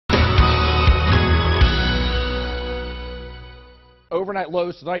Overnight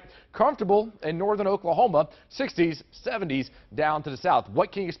lows tonight, comfortable in northern Oklahoma, 60s, 70s down to the south.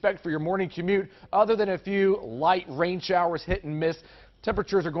 What can you expect for your morning commute other than a few light rain showers, hit and miss?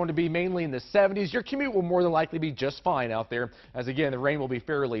 Temperatures are going to be mainly in the 70s. Your commute will more than likely be just fine out there, as again, the rain will be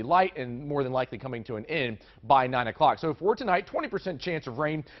fairly light and more than likely coming to an end by 9 o'clock. So for tonight, 20% chance of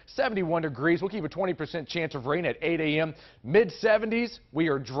rain, 71 degrees. We'll keep a 20% chance of rain at 8 a.m. Mid 70s, we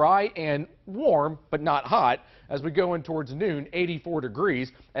are dry and warm, but not hot. As we go in towards noon, 84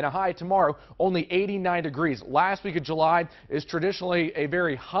 degrees, and a high tomorrow, only 89 degrees. Last week of July is traditionally a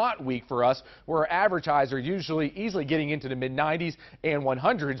very hot week for us, where our average highs are usually easily getting into the mid 90s and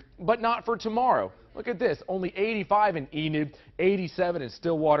 100s, but not for tomorrow. Look at this, only 85 in Enid, 87 in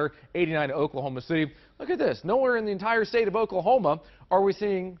Stillwater, 89 in Oklahoma City. Look at this, nowhere in the entire state of Oklahoma are we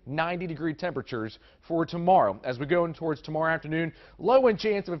seeing 90-degree temperatures for tomorrow. As we go in towards tomorrow afternoon, low in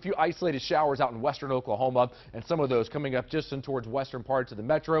chance of a few isolated showers out in western Oklahoma, and some of those coming up just in towards western parts of the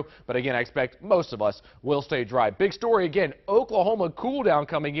metro. But again, I expect most of us will stay dry. Big story again, Oklahoma cool down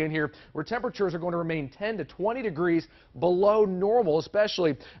coming in here, where temperatures are going to remain 10 to 20 degrees below normal,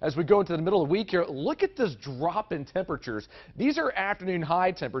 especially as we go into the middle of the week here. Look at this drop in temperatures. These are afternoon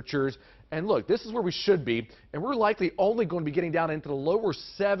high temperatures. And look, this is where we should be, and we're likely only going to be getting down into the lower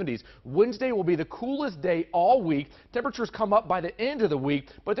 70s. Wednesday will be the coolest day all week. Temperatures come up by the end of the week,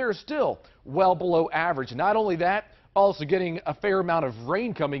 but they're still well below average. Not only that, also getting a fair amount of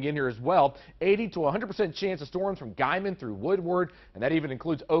rain coming in here as well. 80 to 100% chance of storms from Guymon through Woodward, and that even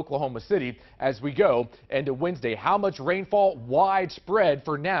includes Oklahoma City as we go into Wednesday. How much rainfall? Widespread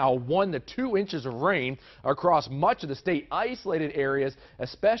for now, 1 to 2 inches of rain across much of the state. Isolated areas,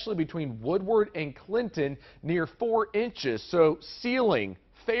 especially between Woodward and Clinton, near 4 inches. So Sealing,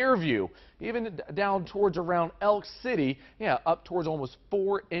 Fairview, even down towards around Elk City, yeah, up towards almost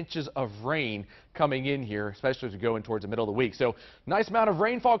 4 inches of rain coming in here, especially as we go in towards the middle of the week. So nice amount of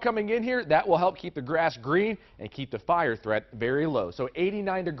rainfall coming in here. That will help keep the grass green and keep the fire threat very low. So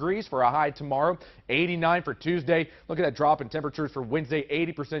 89 degrees for a high tomorrow, 89 for Tuesday. Look at that drop in temperatures for Wednesday,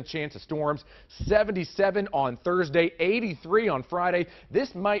 80% chance of storms, 77 on Thursday, 83 on Friday.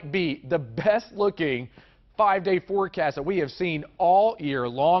 This might be the best looking 5-day forecast that we have seen all year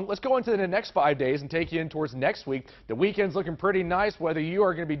long. Let's go into the next 5 days and take you in towards next week. The weekend's looking pretty nice, whether you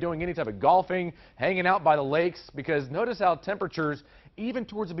are going to be doing any type of golfing, hanging out by the lakes, because notice how temperatures, even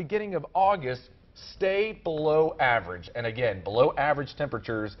towards the beginning of August, stay below average. And again, below average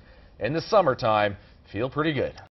temperatures in the summertime feel pretty good.